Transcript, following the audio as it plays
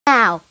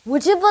Now,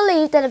 would you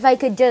believe that if I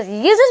could just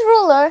use this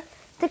ruler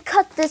to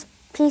cut this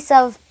piece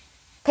of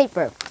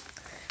paper?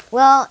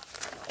 Well,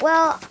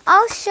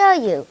 I'll show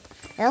you.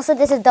 And also,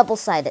 this is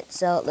double-sided,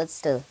 so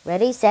let's do.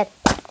 Ready, set.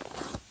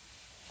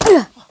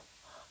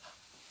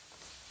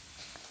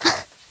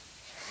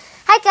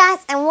 Hi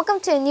guys, and welcome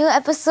to a new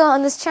episode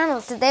on this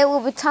channel. Today we'll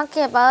be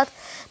talking about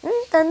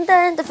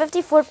the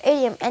 54th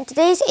idiom, and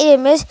today's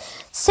idiom is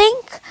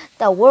sink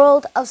the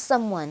world of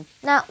someone.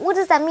 Now, what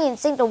does that mean,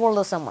 sink the world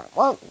of someone?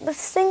 Well,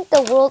 sink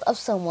the world of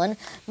someone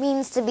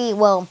means to be,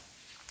 well,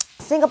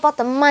 think about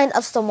the mind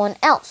of someone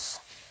else.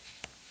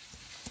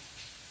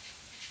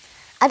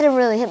 I didn't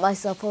really hit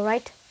myself,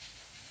 alright?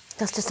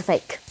 That's just a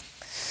fake.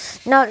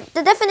 Now,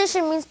 the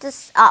definition means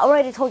this. I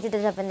already told you the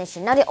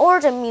definition. Now, the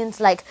origin means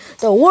like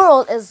the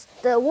world is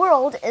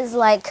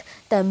like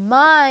the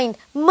mind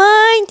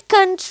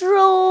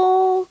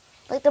control,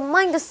 like the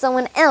mind of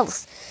someone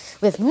else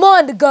with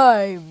mind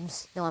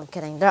games. No, I'm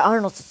kidding. There are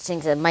no such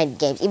things as mind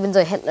games, even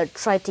though Hitler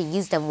tried to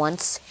use them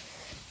once.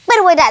 By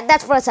the way,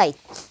 that's for a side,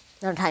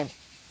 another time.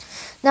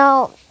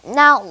 Now,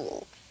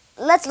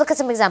 let's look at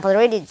some examples. I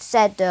already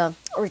said the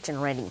origin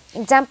already.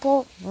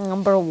 Example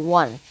number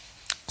 1.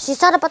 She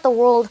thought about the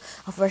world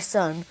of her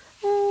son.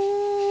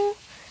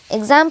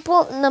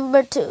 Example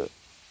number 2.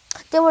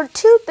 They were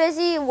too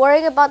busy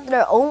worrying about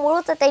their own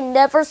world that they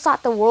never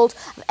thought the world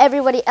of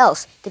everybody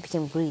else. They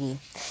became greedy.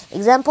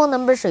 Example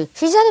number 3.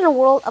 She saw the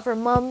world of her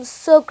mom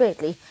so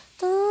greatly.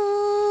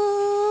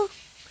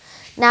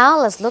 Now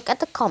let's look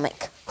at the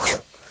comic.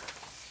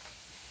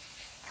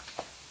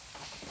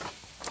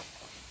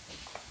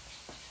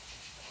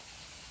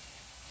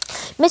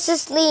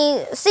 Mrs.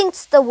 Lee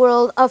thinks the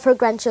world of her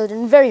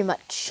grandchildren very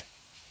much.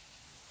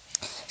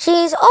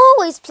 She is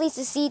always pleased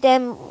to see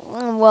them,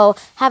 well,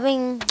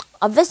 having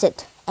a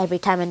visit every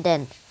time and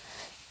then.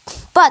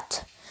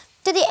 But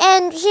to the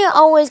end, she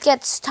always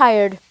gets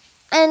tired.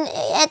 And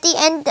at the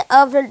end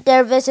of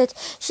their visit,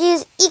 she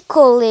was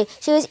equally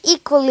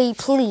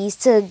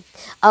pleased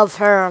of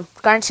her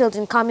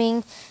grandchildren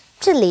coming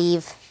to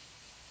leave.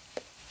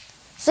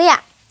 So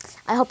yeah.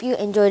 I hope you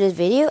enjoyed this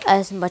video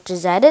as much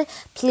as I did.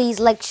 Please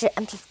like, share,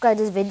 and subscribe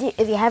to this video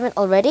if you haven't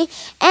already.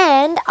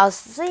 And I'll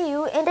see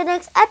you in the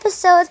next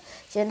episode.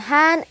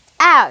 Junhan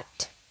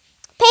out.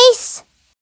 Peace!